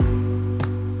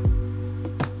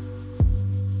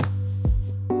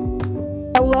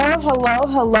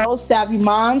Hello, savvy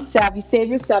moms, savvy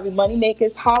saviors, savvy money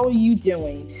makers. How are you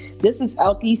doing? This is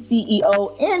Elke,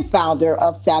 CEO and founder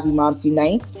of Savvy Moms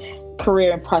Unite,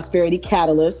 Career and Prosperity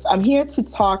Catalyst. I'm here to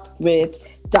talk with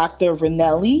Dr.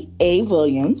 Ranelli A.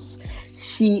 Williams.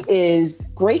 She is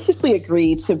graciously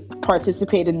agreed to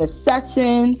participate in this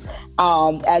session.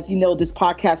 As you know, this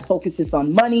podcast focuses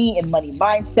on money and money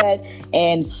mindset,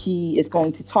 and she is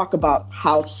going to talk about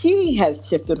how she has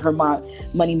shifted her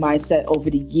money mindset over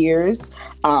the years.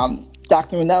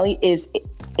 Dr. Ranelli is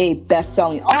a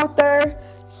best-selling author,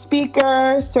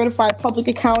 speaker, certified public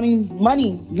accounting,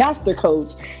 money master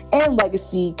coach, and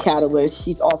legacy catalyst.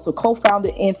 She's also co-founder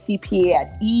and CPA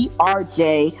at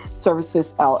ERJ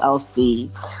Services LLC.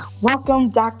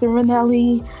 Welcome, Dr.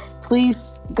 Ranelli. Please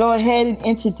go ahead and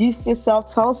introduce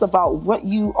yourself. Tell us about what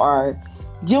you are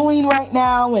doing right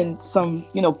now and some,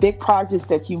 big projects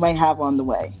that you might have on the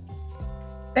way.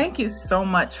 Thank you so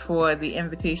much for the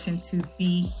invitation to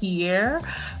be here.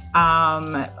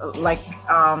 Like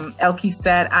Elke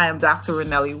said, I am Dr.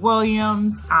 Ranelli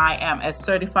Williams. I am a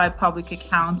certified public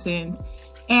accountant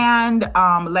and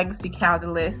legacy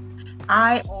catalyst.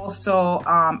 I also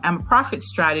am a profit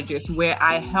strategist where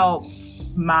I help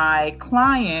my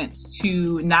clients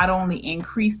to not only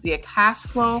increase their cash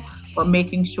flow, but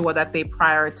making sure that they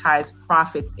prioritize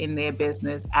profits in their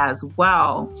business as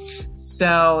well.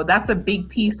 So that's a big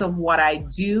piece of what I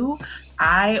do.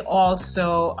 I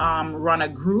also run a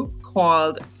group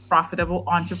called Profitable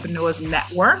Entrepreneurs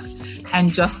Network.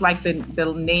 And just like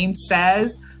the name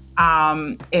says,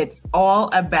 it's all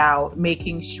about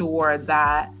making sure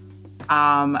that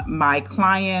my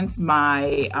clients,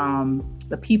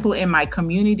 the people in my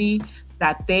community,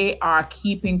 that they are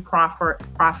keeping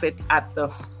profits at the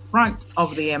front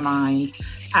of their minds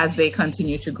as they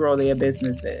continue to grow their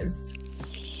businesses.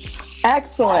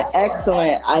 Excellent.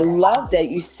 I love that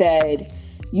you said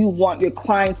you want your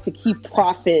clients to keep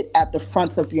profit at the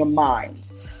front of your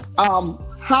minds.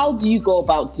 How do you go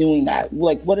about doing that?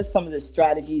 Like, what are some of the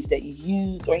strategies that you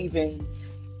use, or even,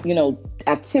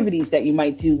 activities that you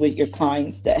might do with your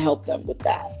clients that help them with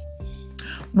that?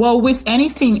 Well, with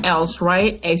anything else,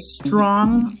 right? A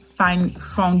strong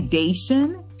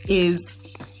foundation is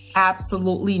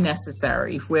absolutely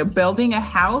necessary. If we're building a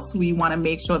house, we want to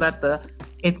make sure that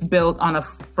it's built on a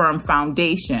firm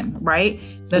foundation, right?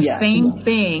 The same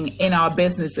thing in our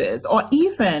businesses, or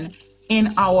even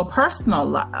in our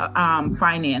personal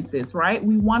finances, right?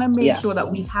 We want to make sure that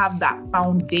we have that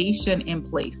foundation in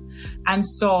place. And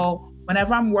so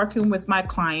whenever I'm working with my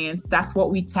clients, that's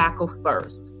what we tackle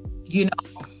first.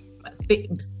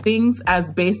 Things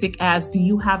as basic as, do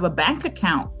you have a bank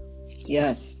account?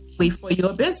 Yes. For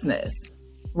your business,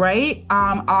 right?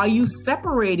 Are you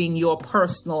separating your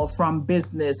personal from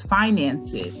business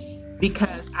finances?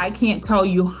 Because I can't tell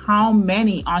you how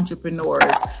many entrepreneurs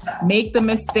make the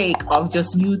mistake of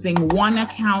just using one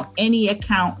account, any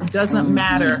account, doesn't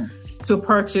matter, to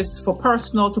purchase for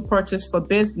personal, to purchase for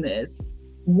business.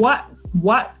 What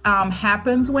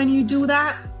happens when you do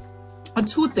that?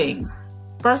 Two things.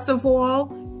 First of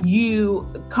all,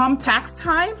 you come tax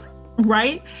time,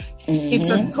 right? It's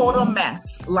a total mess.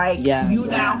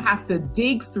 Now have to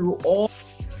dig through all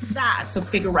that to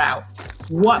figure out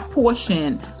what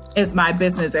portion is my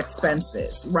business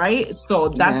expenses, right? So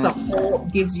that's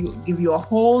give you a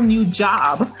whole new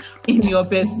job in your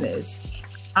business.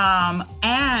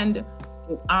 And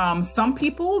some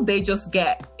people, they just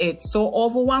get it so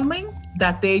overwhelming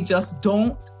that they just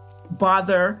don't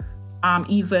bother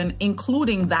even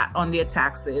including that on their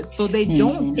taxes. So they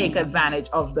don't take advantage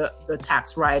of the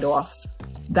tax write-offs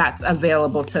that's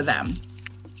available to them,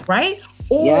 right?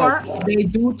 Or they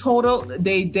do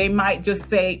they might just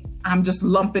say, I'm just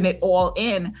lumping it all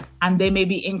in, and they may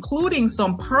be including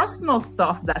some personal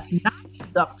stuff that's not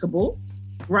deductible,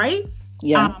 right?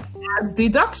 As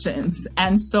deductions.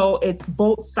 And so it's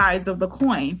both sides of the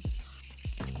coin.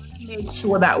 Make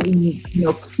sure that we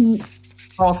keep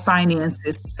all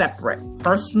finances separate,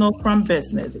 personal from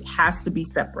business. It has to be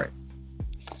separate.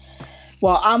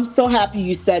 Well, I'm so happy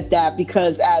you said that,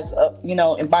 because as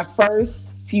in my first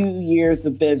few years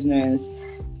of business,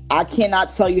 I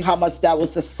cannot tell you how much that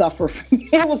was a suffer for me.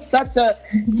 It was such a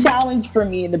challenge for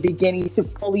me in the beginning to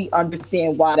fully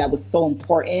understand why that was so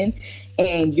important.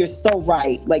 And you're so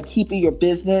right, like keeping your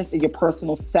business and your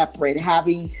personal separate,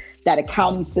 having that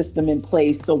accounting system in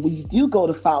place. So when you do go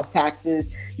to file taxes,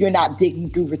 you're not digging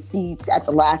through receipts at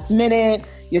the last minute.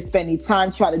 You're spending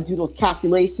time trying to do those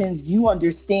calculations. You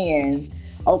understand,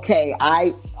 okay,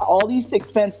 all these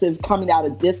expenses coming out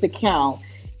of this account,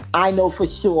 I know for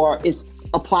sure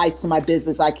applies to my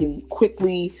business. I can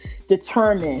quickly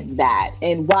determine that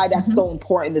and why that's so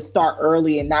important to start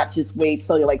early and not just wait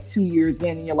till you're like 2 years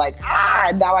in and you're like,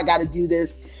 now I got to do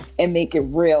this and make it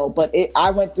real. But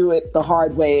I went through it the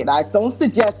hard way and I don't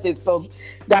suggest it. So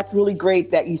that's really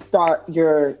great that you start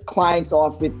your clients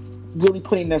off with really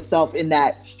putting themselves in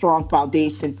that strong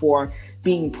foundation for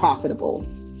being profitable.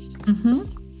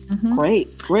 Great.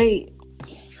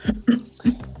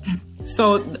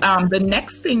 So the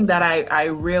next thing that I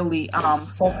really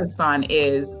focus on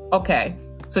is, okay,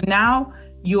 so now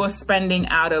you're spending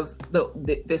out of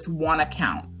this one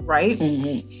account, right?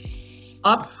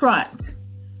 Up front,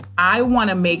 I want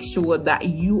to make sure that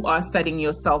you are setting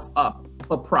yourself up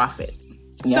for profits.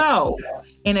 So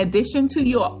in addition to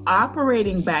your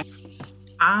operating bank,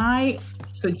 I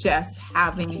suggest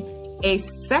having a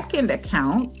second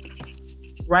account,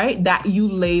 right, that you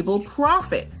label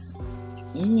profits.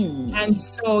 And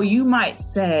so you might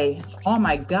say, oh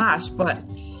my gosh, but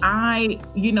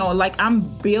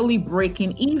I'm barely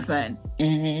breaking even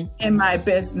in my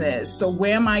business. So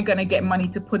where am I going to get money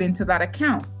to put into that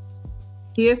account?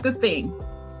 Here's the thing.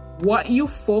 What you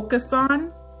focus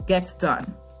on gets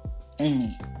done.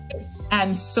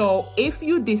 And so if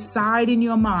you decide in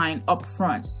your mind up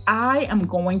front, I am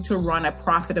going to run a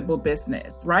profitable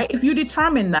business, right? If you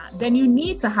determine that, then you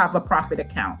need to have a profit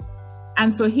account.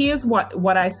 And so here's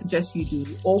what I suggest you do.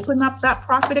 You open up that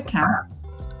profit account,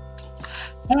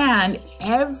 and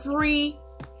every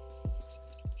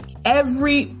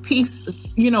piece,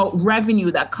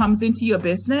 revenue that comes into your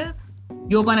business,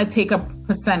 you're going to take a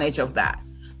percentage of that.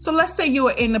 So let's say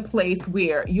you're in a place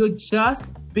where you're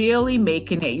just barely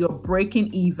making it, you're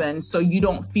breaking even, so you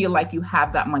don't feel like you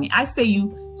have that money. I say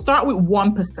you start with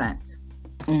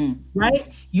 1%, right?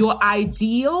 Your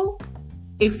ideal,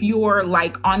 if you're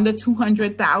like under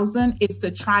 200,000, is to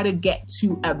try to get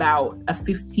to about a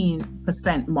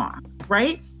 15% mark,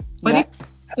 right? But if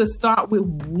you start with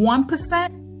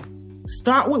 1%,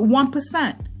 start with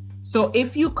 1%. So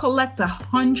if you collect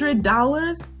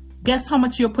 $100, guess how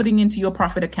much you're putting into your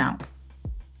profit account?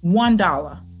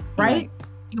 $1, right?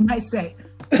 You might say,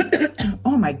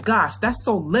 oh my gosh, that's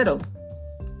so little.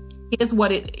 Here's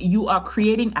what you are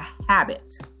creating a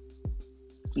habit.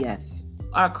 Yes.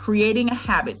 Are creating a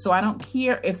habit. So I don't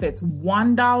care if it's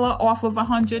 $1 off of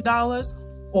 $100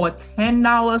 or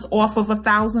 $10 off of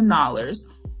 $1,000,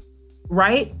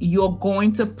 right? You're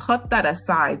going to put that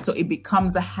aside so it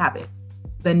becomes a habit.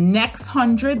 The next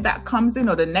 100 that comes in,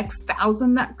 or the next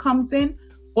 1,000 that comes in,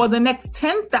 or the next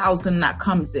 10,000 that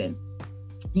comes in,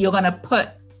 you're going to put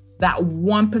that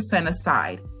 1%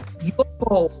 aside. Your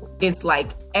goal is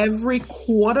like every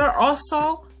quarter or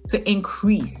so to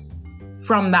increase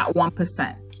from that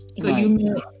 1%. So you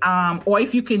may, or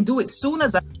if you can do it sooner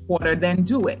than a quarter, then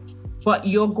do it. But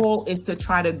your goal is to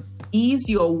try to ease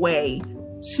your way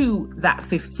to that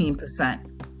 15%.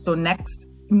 So next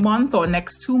month or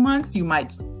next 2 months, you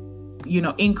might,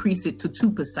 increase it to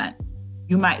 2%.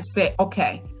 You might say,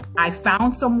 okay, I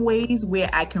found some ways where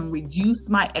I can reduce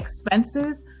my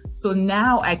expenses. So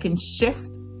now I can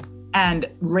shift and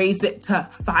raise it to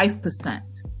 5%.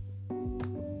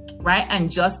 Right?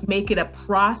 And just make it a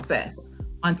process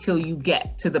until you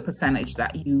get to the percentage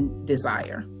that you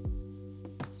desire.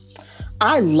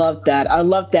 I love that. I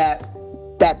love that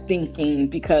thinking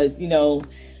because,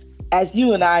 as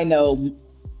you and I know,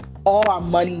 all our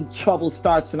money trouble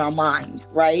starts in our mind,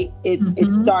 right? It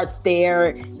starts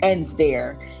there, ends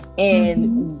there.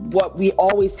 And what we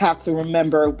always have to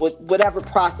remember with whatever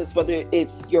process, whether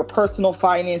it's your personal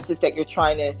finances that you're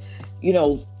trying to,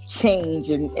 change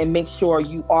and make sure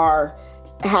you are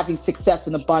having success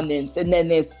and abundance. And then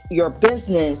there's your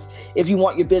business. If you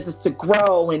want your business to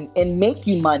grow and make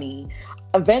you money,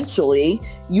 eventually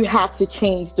you have to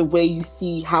change the way you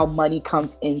see how money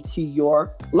comes into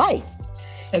your life.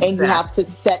 Exactly. And you have to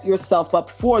set yourself up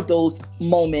for those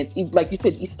moments. Like you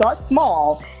said, you start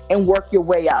small and work your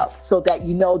way up so that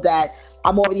you know that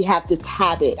I'm already have this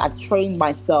habit. I've trained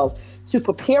myself to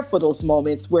prepare for those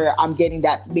moments where I'm getting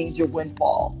that major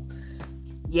windfall.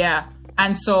 Yeah.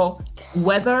 And so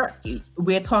whether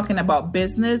we're talking about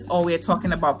business or we're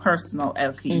talking about personal,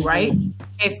 Elkie, right?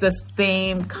 It's the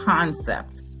same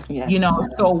concept. Yes.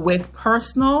 So with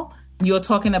personal, you're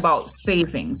talking about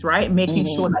savings, right? Making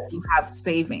sure that you have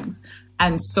savings.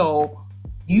 And so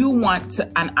you want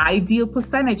an ideal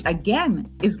percentage, again,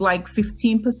 is like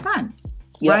 15%.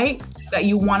 Yep. Right? That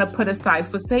you want to put aside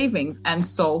for savings. And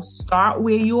so start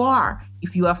where you are.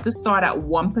 If you have to start at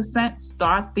 1%,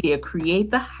 start there.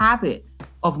 Create the habit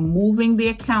of moving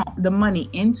the money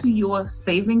into your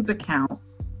savings account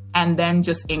and then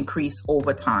just increase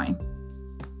over time.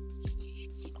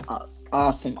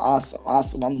 Awesome.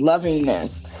 I'm loving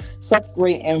this. Such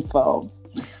great info.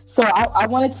 So I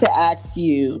wanted to ask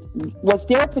you, was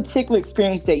there a particular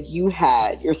experience that you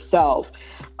had yourself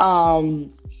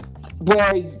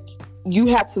where you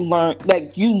had to learn,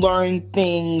 like you learned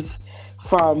things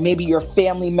from maybe your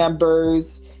family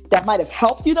members that might have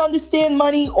helped you to understand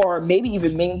money, or maybe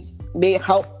even may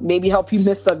help you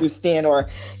misunderstand or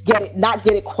not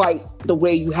get it quite the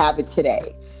way you have it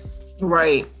today?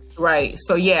 Right.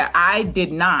 So yeah, I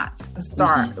did not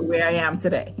start where I am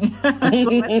today. So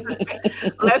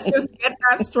let's just get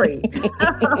that straight.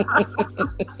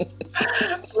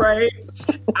 Right.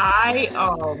 I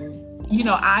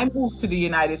moved to the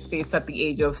United States at the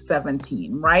age of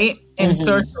 17, right? In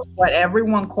search of what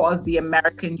everyone calls the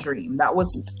American dream. That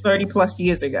was 30 plus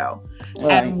years ago.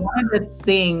 Right. And one of the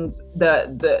things,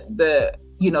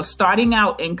 starting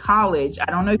out in college, I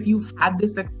don't know if you've had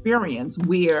this experience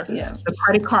where the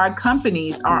credit card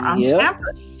companies are on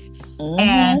campus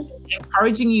and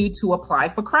encouraging you to apply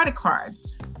for credit cards.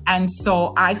 And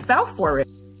so I fell for it.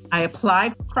 I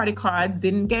applied for credit cards,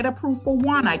 didn't get approved for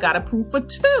one. I got approved for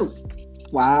two.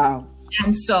 Wow.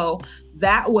 And so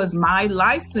that was my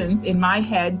license in my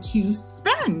head to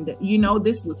spend.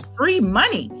 This was free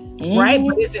money, right?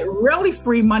 But is it really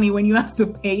free money when you have to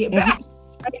pay it back?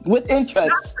 Right? With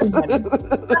interest.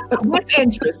 With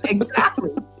interest,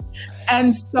 exactly.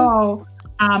 And so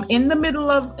in the middle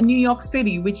of New York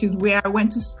City, which is where I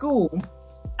went to school,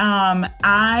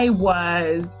 I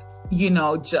was,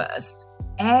 just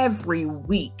every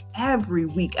week I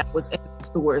was in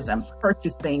stores and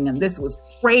purchasing, and this was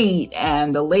great,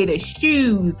 and the latest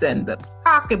shoes and the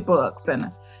pocketbooks,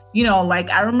 and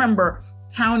I remember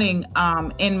counting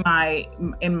in my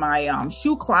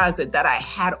shoe closet that I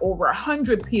had over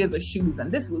 100 pairs of shoes,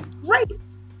 and this was great.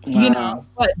 Wow.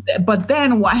 But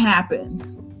then what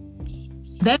happens?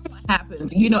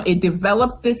 It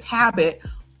develops this habit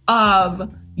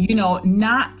of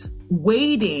not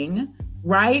waiting,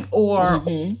 right? Or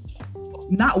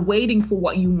not waiting for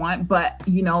what you want, but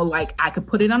I could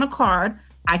put it on a card,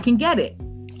 I can get it.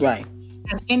 Right.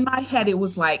 And in my head, it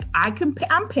was like,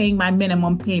 I'm paying my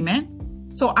minimum payment,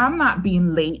 so I'm not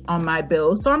being late on my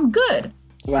bills, so I'm good.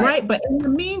 Right. But in the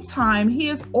meantime,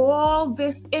 here's all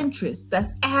this interest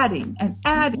that's adding and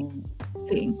adding,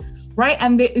 right?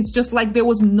 And it's just like there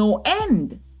was no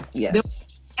end. Yes. There was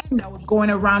no end. I was going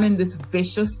around in this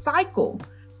vicious cycle.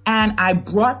 And I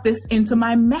brought this into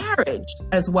my marriage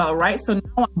as well, right? So now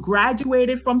I'm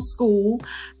graduated from school.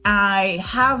 I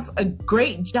have a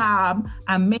great job.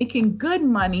 I'm making good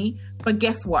money. But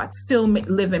guess what? Still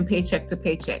living paycheck to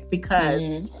paycheck because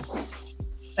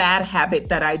bad habit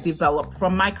that I developed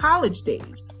from my college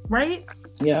days, right?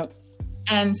 Yeah.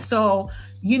 And so,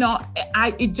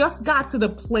 it just got to the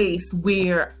place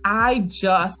where I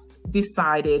just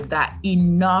decided that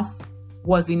enough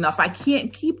was enough. I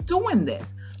can't keep doing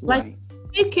this. Like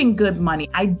making good money.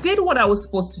 I did what I was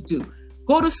supposed to do.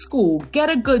 Go to school,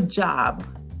 get a good job,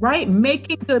 right?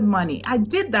 Making good money. I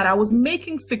did that. I was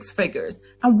making six figures.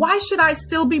 And why should I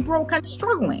still be broke and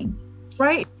struggling?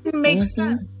 Right? It didn't make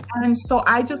sense. And so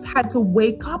I just had to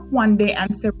wake up one day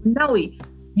and say, Nelly,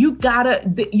 you gotta,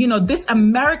 this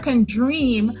American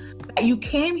dream that you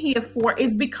came here for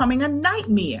is becoming a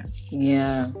nightmare.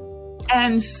 Yeah.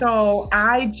 And so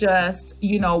I just,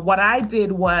 what I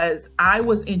did was I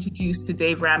was introduced to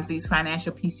Dave Ramsey's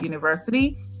Financial Peace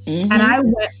University. And I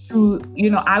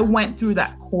went through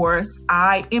that course.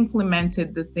 I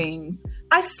implemented the things.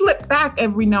 I slipped back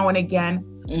every now and again.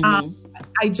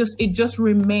 It just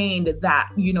remained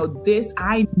that,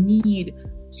 I need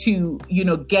to,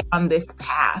 get on this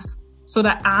path so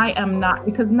that I am not,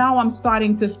 because now I'm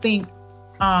starting to think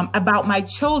about my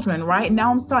children, right?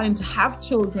 Now I'm starting to have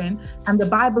children, and the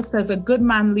Bible says a good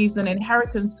man leaves an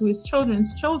inheritance to his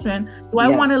children's children. Do I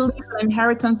want to leave an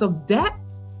inheritance of debt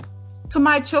to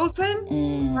my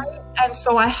children? Right? And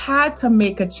so I had to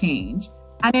make a change.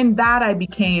 And in that, I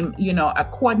became, a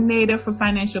coordinator for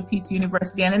Financial Peace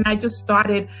University. And then I just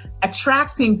started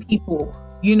attracting people,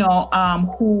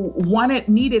 who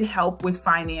needed help with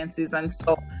finances. And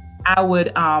so I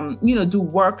would, do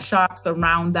workshops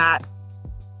around that.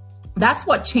 That's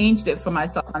what changed it for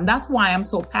myself. And that's why I'm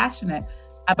so passionate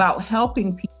about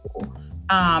helping people.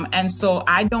 And so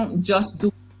I don't just do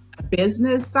a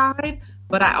business side,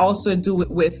 but I also do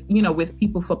it with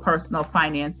people for personal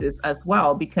finances as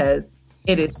well, because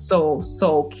it is so,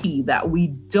 so key that we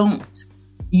don't,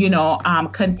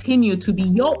 continue to be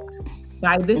yoked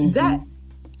by this debt,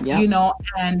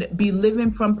 and be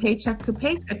living from paycheck to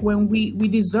paycheck when we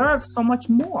deserve so much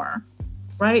more.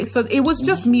 Right. So it was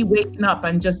just me waking up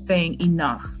and just saying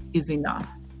enough is enough.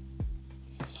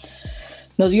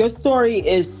 No, your story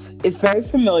is very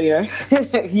familiar,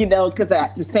 because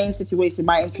the same situation,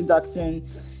 my introduction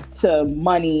to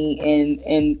money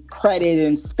and credit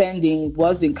and spending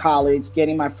was in college.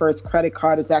 Getting my first credit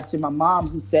card was actually my mom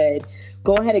who said,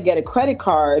 go ahead and get a credit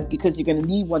card because you're going to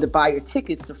need one to buy your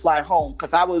tickets to fly home.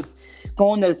 Because I was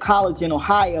going to college in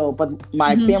Ohio, but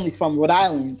my family's from Rhode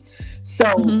Island. So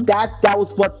that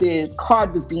was what the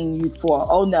card was being used for.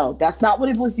 Oh no, that's not what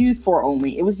it was used for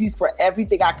only. It was used for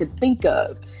everything I could think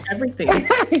of. Everything.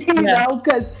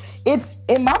 Because it's,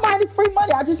 in my mind, it's free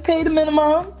money. I just pay the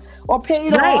minimum or pay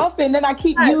it off, and then I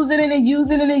keep using it and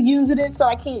using it and using it, so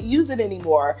I can't use it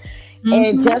anymore.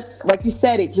 And just like you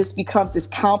said, it just becomes this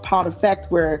compound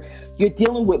effect where you're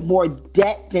dealing with more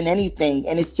debt than anything,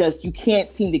 and it's just, you can't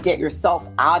seem to get yourself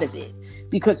out of it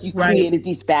because you created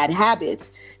these bad habits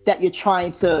that you're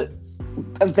trying to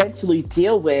eventually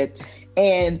deal with.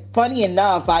 And funny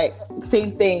enough,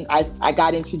 same thing. I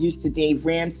got introduced to Dave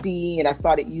Ramsey, and I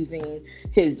started using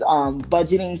his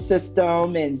budgeting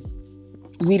system and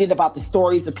reading about the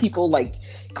stories of people like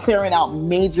clearing out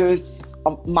major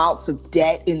amounts of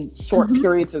debt in short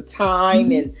periods of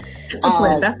time. And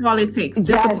discipline. That's all it takes.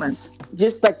 Discipline. Yes,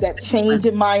 just like that change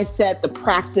in mindset, the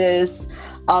practice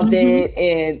of it.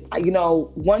 And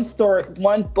one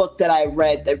book that I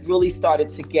read that really started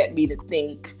to get me to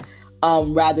think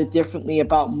rather differently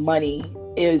about money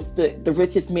is the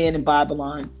Richest Man in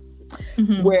Babylon,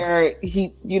 where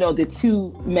the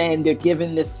two men, they're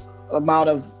given this amount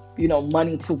of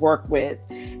money to work with,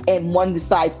 and one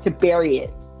decides to bury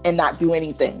it and not do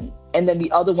anything, and then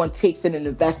the other one takes it and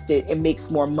invests it and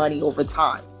makes more money over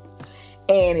time.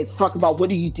 And it's talking about, what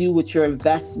do you do with your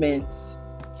investments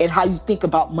and how you think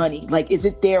about money? Like, is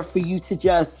it there for you to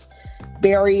just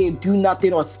bury and do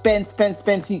nothing, or spend so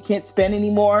you can't spend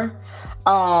anymore?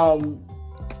 Or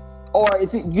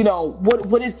is it,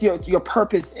 what is your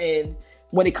purpose in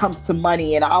when it comes to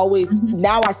money? And I always,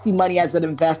 now I see money as an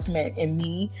investment in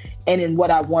me and in what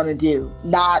I want to do.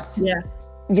 Not,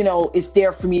 it's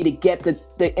there for me to get the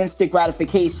instant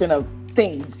gratification of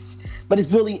things, but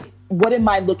it's really, what am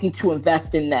I looking to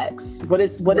invest in next? What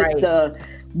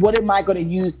am I going to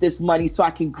use this money so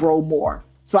I can grow more,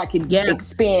 so I can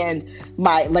expand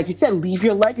my, like you said, leave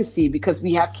your legacy, because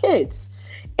we have kids.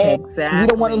 And we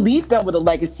don't want to leave them with a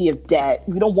legacy of debt.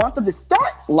 We don't want them to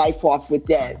start life off with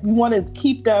debt. We want to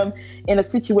keep them in a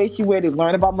situation where they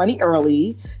learn about money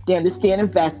early, they understand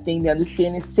investing, they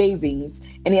understand savings,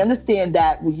 and they understand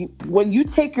that when you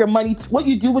take your money, what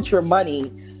you do with your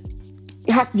money,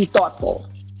 it has to be thoughtful.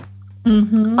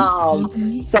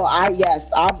 So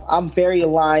I'm very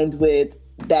aligned with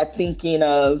that thinking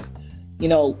of,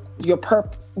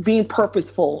 being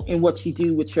purposeful in what you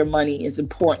do with your money is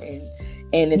important.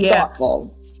 And it's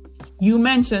thoughtful. You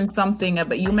mentioned something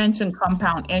about, you mentioned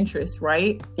compound interest,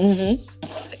 right?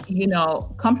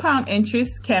 Compound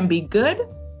interest can be good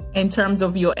in terms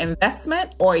of your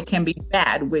investment, or it can be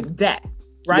bad with debt,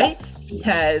 right? Yes.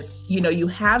 Because, you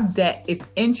have debt, it's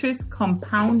interest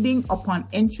compounding upon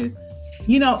interest.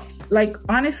 Like,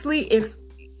 honestly, if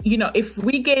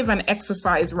we gave an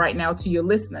exercise right now to your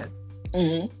listeners,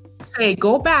 say,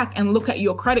 go back and look at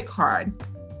your credit card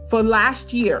for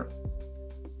last year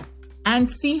and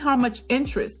see how much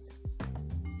interest,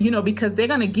 because they're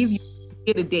going to give you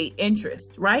year-to-date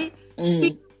interest, right?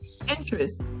 See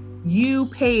interest you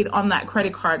paid on that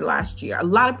credit card last year. A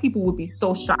lot of people would be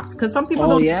so shocked, because some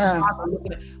people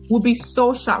would be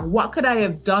so shocked. What could I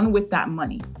have done with that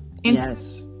money?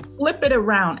 Flip it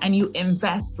around and you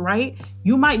invest, right?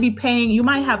 You might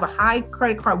have a high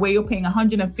credit card where you're paying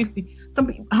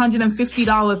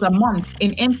 $150 a month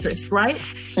in interest, right?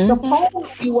 Suppose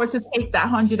you were to take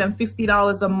that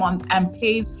 $150 a month and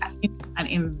pay that into an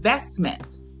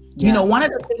investment. One of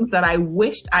the things that I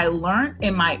wished I learned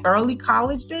in my early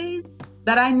college days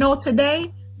that I know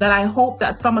today, that I hope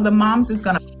that some of the moms is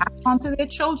going to pass on to their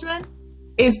children,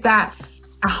 is that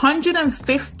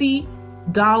 $150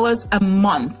 a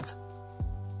month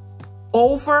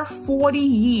over 40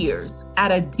 years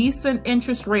at a decent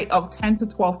interest rate of 10 to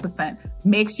 12%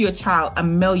 makes your child a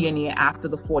millionaire after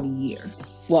the 40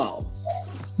 years. Wow.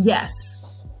 Yes.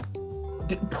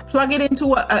 Plug it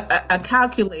into a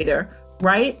calculator,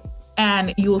 right?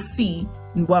 And you'll see,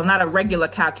 well, not a regular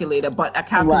calculator, but a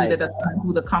calculator that's going to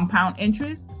do the compound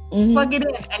interest. Plug it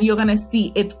in and you're going to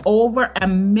see it's over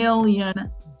 $1 million.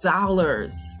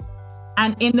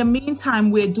 And in the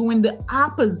meantime, we're doing the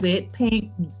opposite,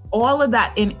 paying all of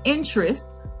that in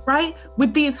interest, right?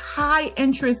 With these high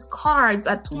interest cards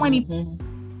at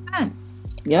 20%.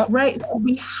 Yep. Right? So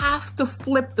we have to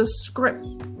flip the script.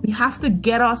 We have to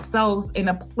get ourselves in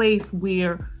a place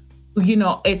where you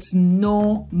know, it's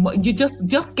no, you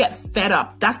just get fed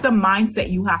up. That's the mindset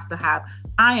you have to have.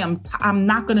 I'm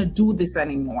not going to do this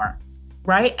anymore.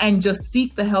 Right. And just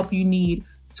seek the help you need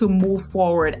to move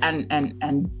forward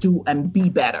and do and be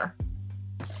better.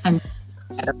 And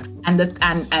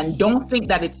don't think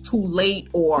that it's too late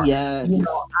or, yes, you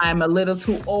know, I'm a little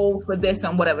too old for this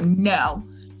and whatever. No,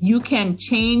 you can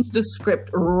change the script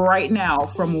right now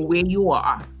from where you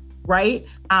are. Right.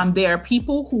 There are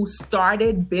people who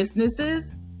started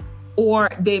businesses or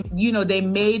they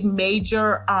made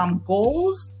major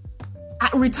goals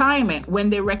at retirement when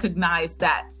they recognized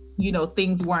that, you know,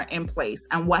 things weren't in place.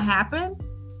 And what happened?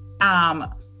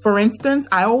 For instance,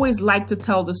 I always like to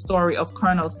tell the story of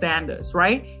Colonel Sanders,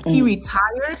 right? He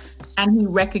retired and he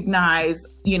recognized,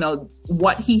 you know,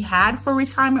 what he had for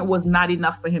retirement was not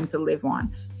enough for him to live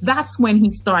on. That's when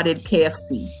he started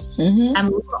KFC. And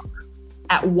look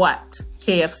at what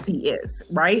KFC is,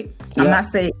 right? I'm not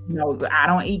saying, you know, I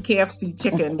don't eat KFC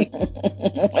chicken.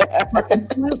 But the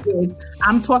point is,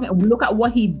 I'm talking, look at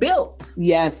what he built.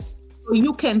 Yes. So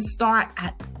you can start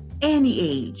at any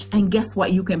age, and guess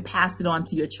what? You can pass it on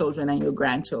to your children and your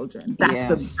grandchildren.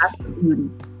 That's the beauty.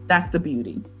 That's the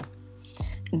beauty.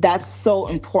 That's so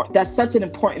important. That's such an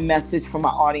important message for my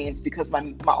audience, because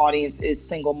my audience is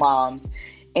single moms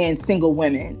and single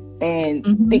women.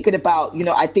 And thinking about, you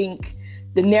know, I think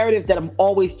the narrative that I'm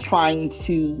always trying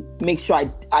to make sure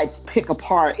I pick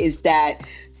apart is that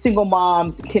single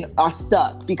moms are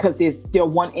stuck because they're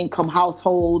one income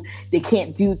household. They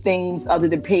can't do things other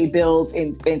than pay bills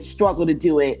and struggle to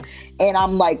do it. And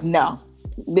I'm like, no,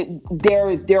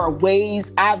 there are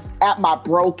ways. At my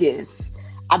brokest,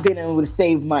 I've been able to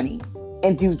save money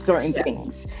and do certain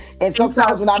things. And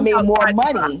sometimes when I made more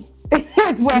money,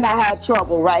 it's when I had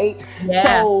trouble, right? Yeah.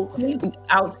 So think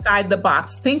outside the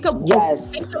box. Think of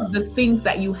the things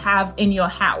that you have in your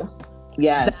house.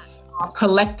 Yes. That are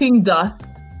collecting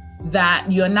dust that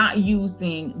you're not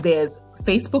using. There's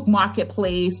Facebook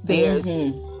Marketplace. There's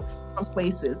different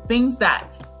places. Things that,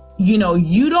 you know,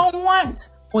 you don't want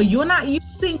or you're not using.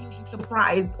 You'd be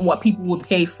surprised what people would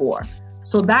pay for.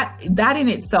 So that in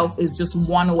itself is just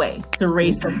one way to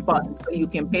raise some funds. So you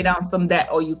can pay down some debt,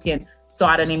 or you can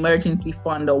start an emergency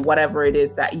fund, or whatever it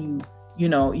is that you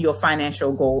know your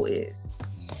financial goal is.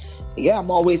 Yeah, I'm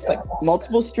always like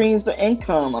multiple streams of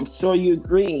income. I'm sure you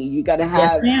agree. You got to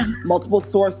have multiple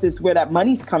sources where that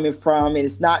money's coming from. And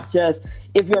it's not just,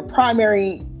 if your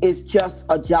primary is just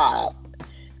a job,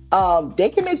 they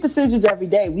can make decisions every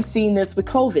day. We've seen this with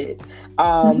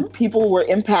COVID. People were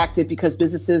impacted because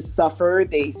businesses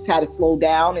suffered. They had to slow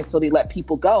down. And so they let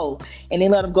people go, and they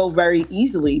let them go very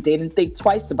easily. They didn't think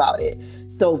twice about it.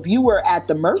 So if you were at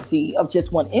the mercy of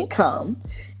just one income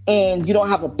and you don't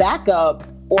have a backup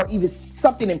or even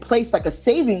something in place like a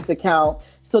savings account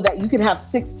so that you can have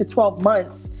 6 to 12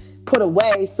 months put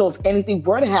away, so if anything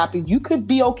were to happen, you could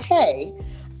be okay.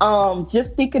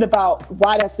 Just thinking about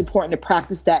why that's important to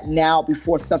practice that now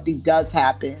before something does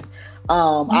happen.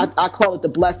 I call it the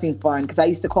blessing fund, because I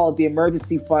used to call it the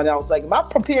emergency fund. I was like, am I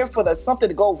prepared for something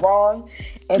to go wrong?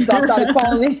 And so I started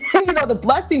calling it, the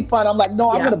blessing fund. I'm like,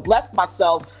 no, I'm going to bless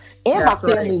myself and my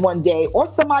family one day, or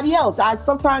somebody else.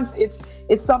 Sometimes it's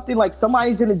something like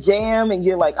somebody's in a jam and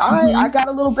you're like, all right, I got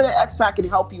a little bit of extra, I can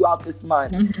help you out this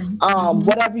month.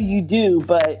 Whatever you do,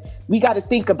 but we got to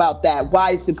think about that,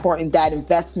 why it's important that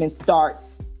investment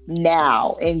starts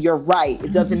now. And you're right,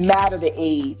 it doesn't matter the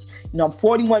age. I'm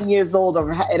 41 years old,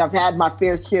 and I've had my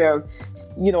fair share of,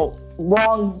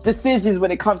 wrong decisions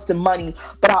when it comes to money,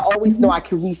 but I always know I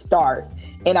can restart,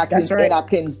 and I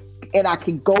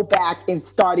can go back and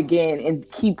start again and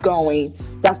keep going.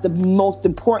 That's the most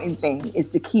important thing, is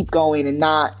to keep going and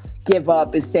not give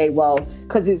up and say, well,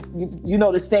 because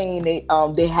the saying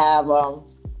they have,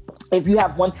 if you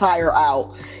have one tire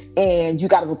out and you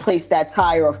got to replace that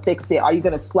tire or fix it, are you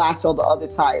going to slash all the other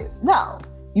tires? No,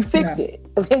 you fix it.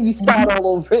 And then you start all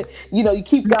over. You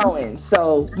keep going.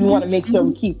 So you want to make sure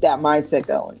we keep that mindset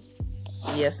going.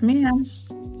 Yes, ma'am.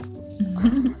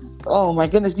 Oh my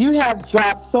goodness, you have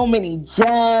dropped so many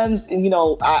gems, and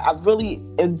I really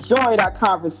enjoyed our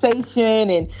conversation.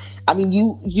 And I mean,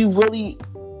 you really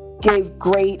gave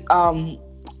great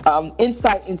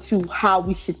insight into how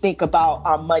we should think about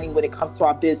our money when it comes to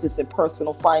our business and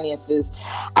personal finances.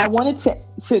 I wanted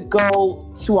to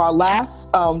go to our last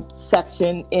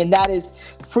section, and that is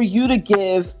for you to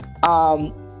give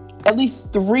at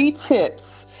least 3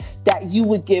 tips that you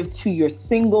would give to your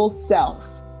single self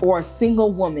or a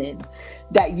single woman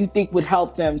that you think would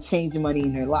help them change money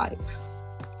in their life.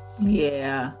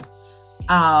 Yeah.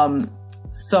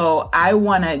 So I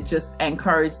want to just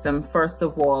encourage them, first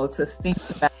of all, to think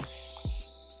about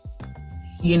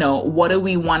what do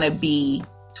we want to be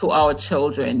to our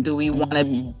children? Do we want to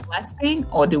be a blessing,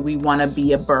 or do we want to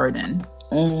be a burden?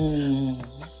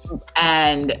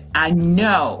 And I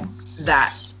know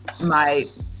that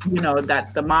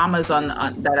that the mamas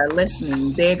that are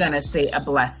listening, they're going to say a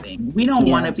blessing. We don't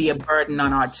want to be a burden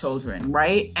on our children,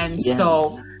 right? And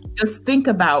so just think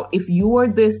about, if you're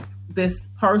this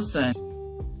person,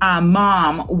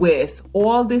 mom, with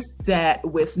all this debt,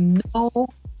 with no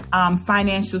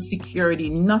financial security,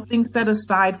 nothing set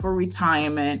aside for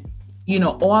retirement,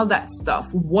 all that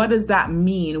stuff. What does that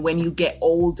mean when you get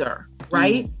older,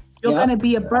 right? You're going to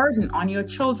be a burden on your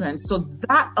children. So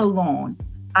that alone,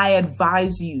 I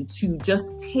advise you to just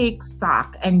take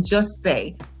stock and just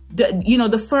say,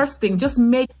 the first thing, just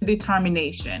make the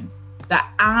determination that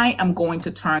I am going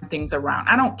to turn things around.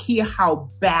 I don't care how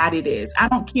bad it is. I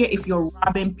don't care if you're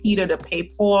robbing Peter to pay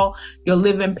Paul, you're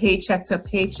living paycheck to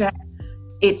paycheck.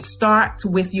 It starts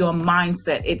with your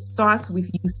mindset. It starts with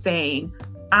you saying,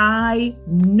 I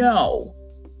know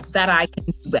that I can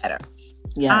do better.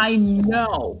 Yes. I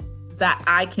know that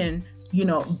I can,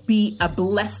 be a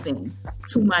blessing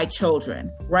to my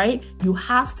children, right? You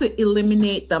have to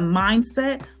eliminate the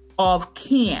mindset of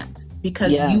can't,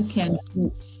 because you can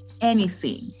do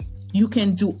anything. You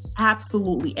can do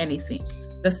absolutely anything.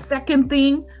 The second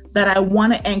thing that I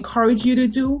want to encourage you to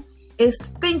do is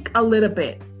think a little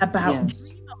bit about,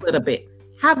 dream a little bit,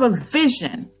 have a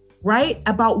vision, right?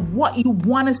 About what you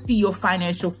want to see your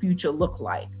financial future look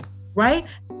like, right?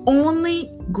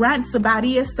 Grant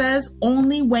Sabadia says,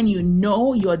 only when you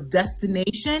know your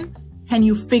destination can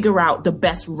you figure out the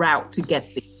best route to get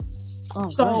there.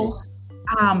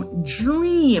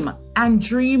 Dream and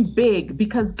dream big,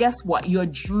 because guess what? Your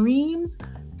dreams,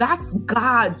 that's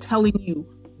God telling you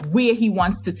where he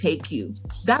wants to take you.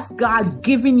 That's God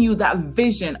giving you that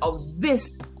vision of,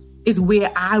 this is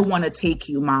where I want to take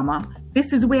you, mama.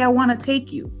 This is where I want to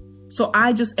take you. So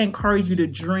I just encourage you to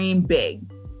dream big.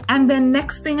 And then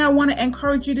next thing I want to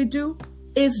encourage you to do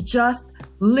is just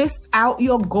list out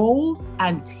your goals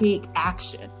and take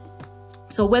action.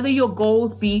 So whether your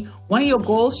goals be, one of your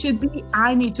goals should be,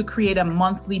 I need to create a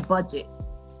monthly budget,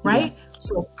 right? Yeah.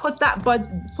 So put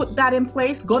that in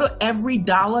place. Go to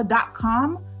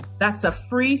everydollar.com. That's a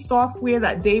free software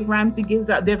that Dave Ramsey gives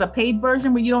out. There's a paid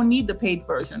version, but you don't need the paid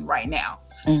version right now.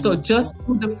 So just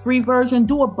do the free version,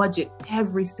 do a budget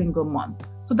every single month.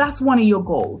 So that's one of your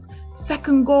goals.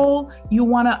 Second goal you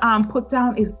want to put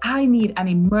down is, I need an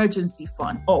emergency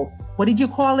fund. Oh, what did you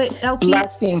call it, Elkie?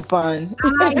 Blessing fund.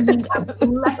 I need a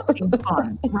blessing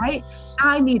fund, right?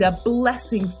 I need a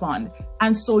blessing fund.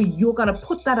 And so you're going to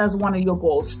put that as one of your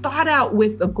goals. Start out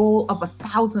with the goal of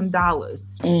 $1,000.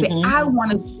 Say, I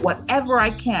want to do whatever I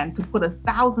can to put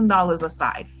 $1,000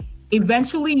 aside.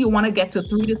 Eventually, you want to get to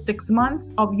 3 to 6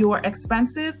 months of your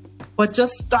expenses, but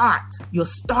just start. Your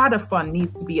starter fund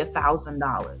needs to be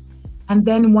 $1,000. And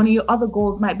then one of your other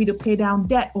goals might be to pay down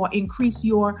debt or increase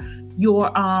your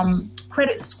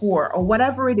credit score or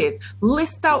whatever it is.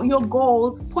 List out your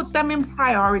goals, put them in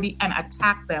priority, and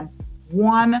attack them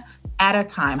one at a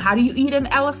time. How do you eat an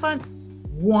elephant?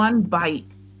 One bite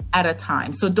at a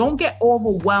time. So don't get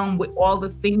overwhelmed with all the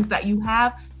things that you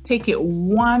have. Take it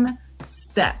one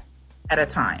step at a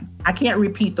time. I can't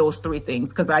repeat those 3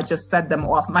 things because I just said them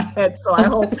off my head. So I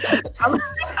hope.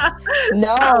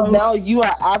 No, you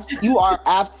are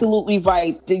absolutely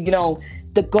right.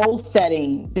 The goal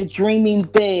setting, the dreaming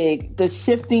big, the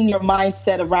shifting your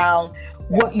mindset around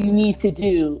what you need to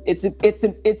do. It's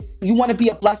you want to be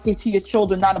a blessing to your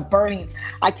children, not a burden.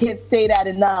 I can't say that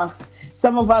enough.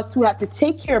 Some of us who have to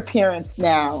take care of parents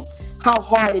now, how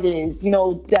hard it is,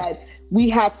 that we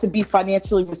had to be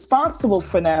financially responsible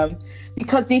for them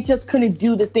because they just couldn't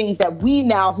do the things that we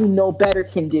now who know better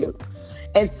can do.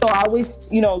 And so I always,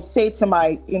 say to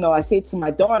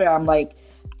my daughter, I'm like,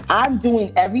 I'm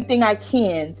doing everything I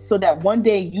can so that one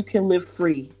day you can live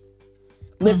free.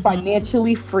 Live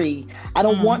financially free. I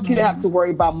don't want you to have to worry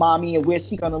about mommy and where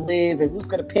she's going to live and who's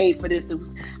going to pay for this.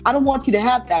 I don't want you to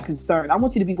have that concern. I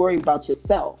want you to be worried about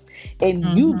yourself. And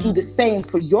you do the same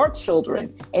for your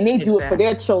children. And they do it for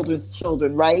their children's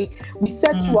children, right? We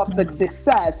set you up for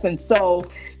success. And so,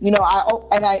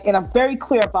 I'm very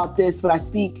clear about this when I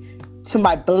speak to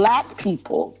my Black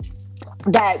people,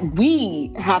 that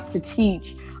we have to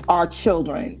teach our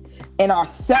children and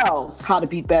ourselves how to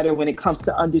be better when it comes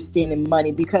to understanding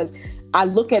money, because I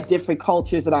look at different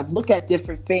cultures and I look at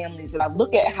different families and I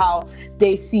look at how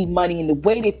they see money and the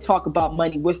way they talk about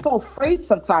money. We're so afraid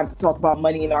sometimes to talk about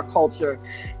money in our culture.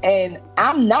 And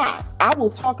I'm not. I will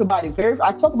talk about it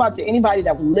I talk about it to anybody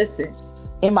that will listen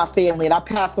in my family, and I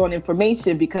pass on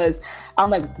information because I'm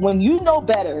like, when you know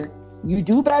better, You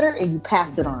do better and you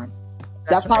pass it on.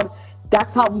 That's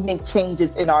how we make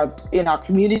changes in our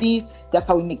communities. That's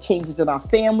how we make changes in our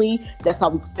family. That's how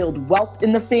we build wealth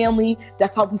in the family.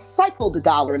 That's how we cycle the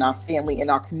dollar in our family, in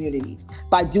our communities,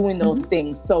 by doing those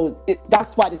things. So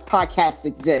that's why this podcast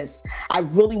exists. I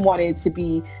really wanted it to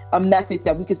be a message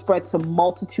that we could spread to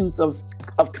multitudes of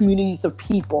communities of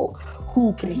people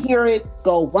who can hear it,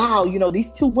 go, wow,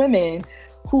 these two women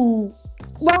who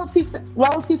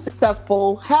relatively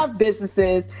successful, have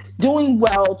businesses, doing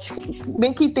well,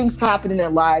 making things happen in their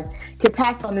lives, can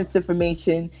pass on this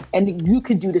information, and you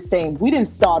can do the same. We didn't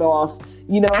start off,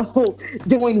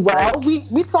 doing well.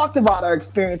 We talked about our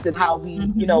experience and how we,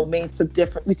 we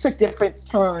took different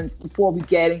turns before we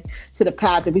getting to the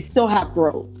path that we still have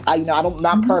growth. I'm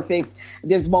not perfect.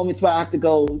 There's moments where I have to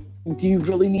go, do you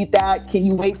really need that? Can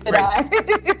you wait for that?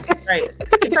 Right.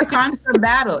 It's a constant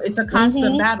battle. It's a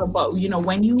constant battle. But,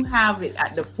 when you have it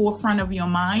at the forefront of your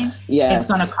mind, it's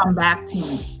going to come back to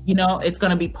you. It's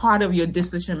going to be part of your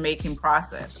decision-making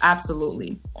process.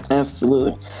 Absolutely.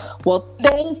 Absolutely. Well,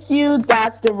 thank you,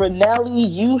 Dr.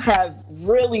 Ranelli. You have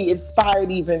really inspired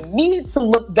even me to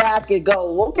look back and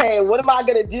go, okay, what am I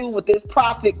going to do with this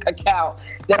profit account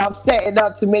that I'm setting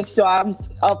up to make sure I'm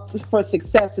up for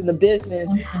success in the business?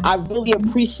 I really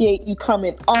appreciate you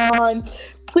coming on.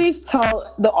 Please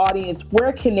tell the audience,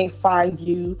 where can they find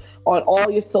you on all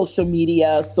your social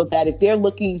media, so that if they're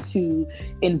looking to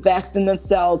invest in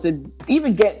themselves and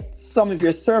even get some of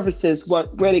your services,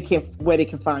 where they can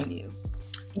find you?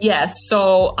 Yes.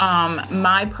 So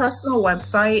my personal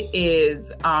website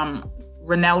is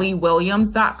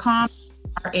ranelliwilliams.com,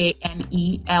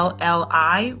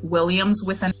 RANELLI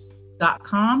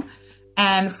Williams.com.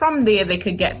 And from there, they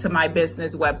could get to my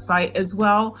business website as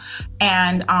well.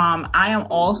 And I am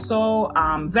also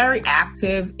very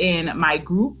active in my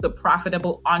group, the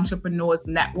Profitable Entrepreneurs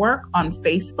Network on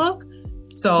Facebook.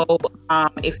 So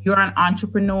if you're an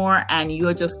entrepreneur and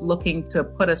you're just looking to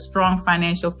put a strong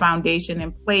financial foundation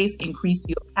in place, increase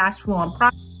your cash flow and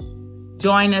profit,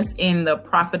 join us in the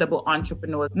Profitable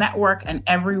Entrepreneurs Network. And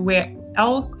everywhere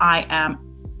else, I am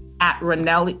at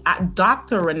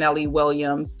Dr. Ranelli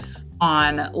Williams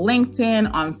on LinkedIn,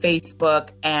 on Facebook,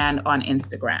 and on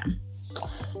Instagram.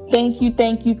 Thank you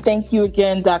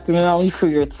again, Dr. Ranelli, for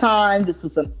your time. This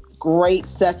was a great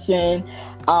session.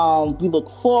 We look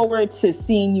forward to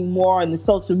seeing you more in the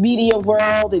social media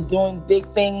world and doing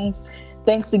big things.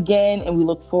 Thanks again, and we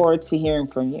look forward to hearing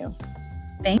from you.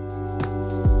 Thank you.